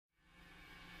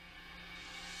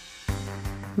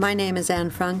My name is Anne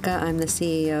Franca. I'm the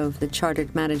CEO of the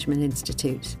Chartered Management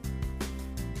Institute.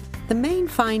 The main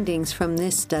findings from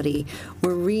this study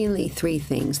were really three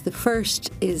things. The first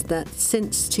is that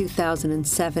since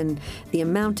 2007, the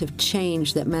amount of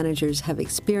change that managers have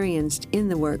experienced in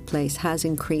the workplace has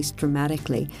increased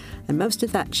dramatically, and most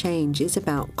of that change is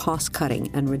about cost-cutting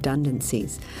and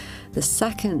redundancies. The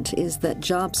second is that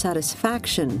job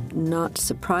satisfaction, not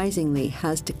surprisingly,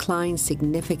 has declined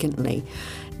significantly,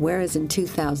 whereas in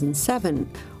 2007,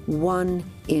 1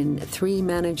 in 3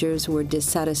 managers were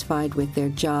dissatisfied with their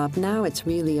job. Now it's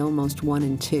really almost 1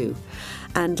 in 2.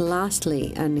 And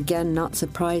lastly, and again not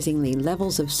surprisingly,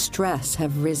 levels of stress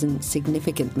have risen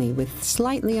significantly, with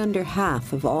slightly under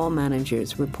half of all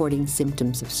managers reporting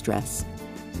symptoms of stress.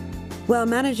 Well,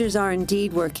 managers are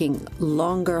indeed working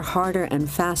longer, harder and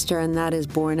faster, and that is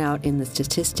borne out in the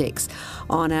statistics.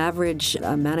 On average,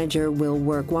 a manager will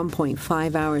work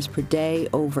 1.5 hours per day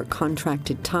over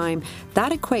contracted time.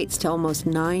 That equates to almost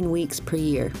 9 weeks per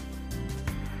year.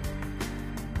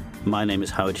 My name is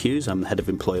Howard Hughes. I'm the Head of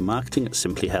Employer Marketing at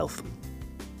Simply Health.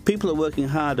 People are working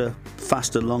harder,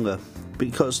 faster, longer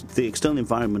because the external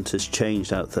environment has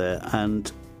changed out there,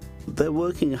 and they're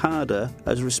working harder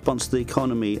as a response to the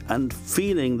economy and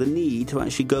feeling the need to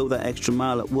actually go that extra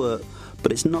mile at work,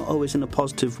 but it's not always in a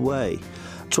positive way.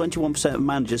 21% of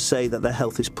managers say that their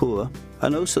health is poor,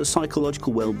 and also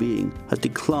psychological well-being has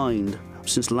declined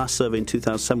since the last survey in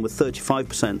 2007, with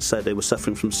 35% said they were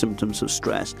suffering from symptoms of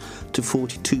stress to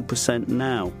 42%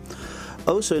 now.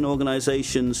 Also, in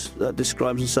organisations that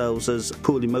describe themselves as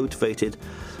poorly motivated,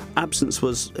 absence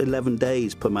was 11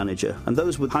 days per manager, and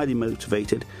those with highly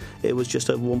motivated, it was just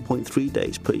over 1.3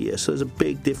 days per year. So there's a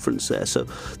big difference there. So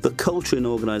the culture in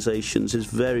organisations is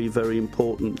very, very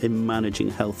important in managing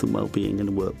health and well-being in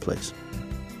the workplace.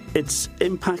 It's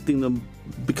impacting them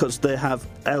because they have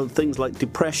things like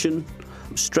depression,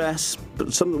 stress,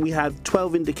 but we had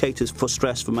 12 indicators for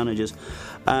stress for managers,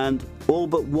 and all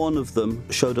but one of them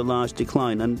showed a large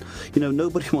decline. And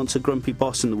nobody wants a grumpy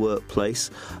boss in the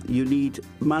workplace. You need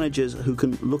managers who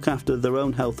can look after their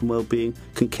own health and well-being,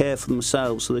 can care for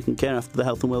themselves so they can care after the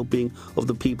health and well-being of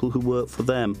the people who work for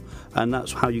them, and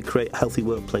that's how you create healthy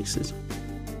workplaces.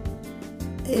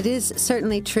 It is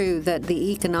certainly true that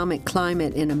the economic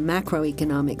climate in a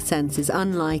macroeconomic sense is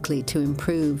unlikely to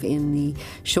improve in the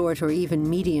short or even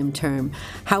medium term.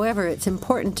 However, it's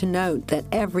important to note that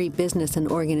every business and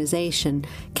organization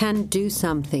can do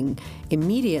something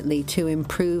immediately to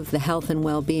improve the health and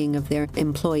well-being of their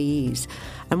employees.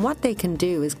 And what they can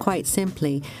do is quite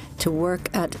simply to work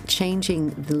at changing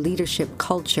the leadership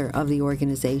culture of the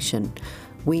organization.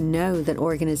 We know that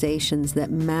organizations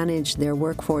that manage their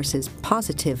workforces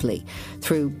positively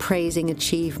through praising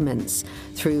achievements,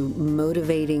 through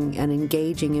motivating and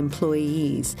engaging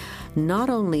employees, not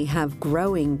only have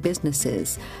growing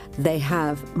businesses, they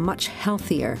have much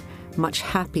healthier, much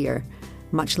happier,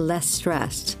 much less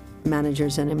stressed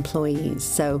managers and employees.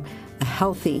 So a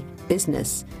healthy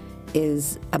business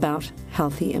is about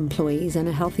healthy employees and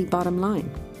a healthy bottom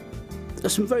line.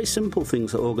 There's some very simple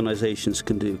things that organisations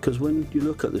can do, because when you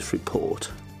look at this report,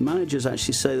 managers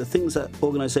actually say the things that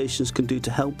organisations can do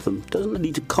to help them doesn't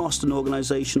need to cost an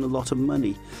organisation a lot of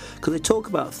money, because they talk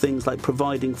about things like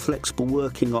providing flexible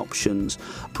working options,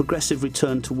 progressive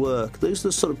return to work. Those are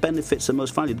the sort of benefits that are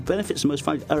most valued. The benefits that are most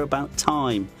valued are about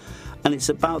time, and it's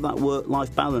about that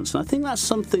work-life balance. And I think that's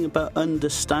something about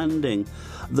understanding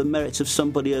the merits of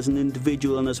somebody as an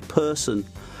individual and as a person.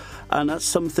 And that's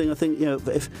something I think,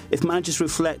 if managers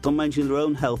reflect on managing their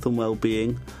own health and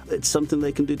well-being, it's something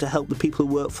they can do to help the people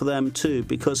who work for them too,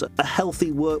 because a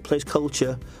healthy workplace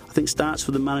culture, I think, starts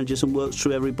with the managers and works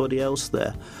through everybody else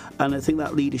there. And I think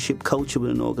that leadership culture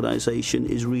within an organisation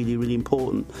is really, really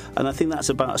important. And I think that's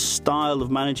about a style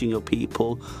of managing your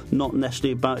people, not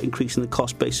necessarily about increasing the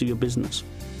cost base of your business.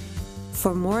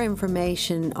 For more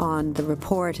information on the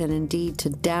report, and indeed to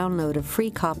download a free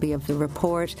copy of the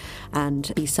report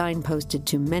and be signposted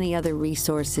to many other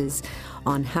resources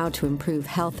on how to improve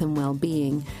health and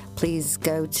well-being, please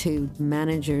go to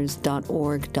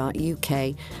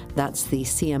managers.org.uk. That's the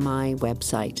CMI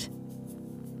website.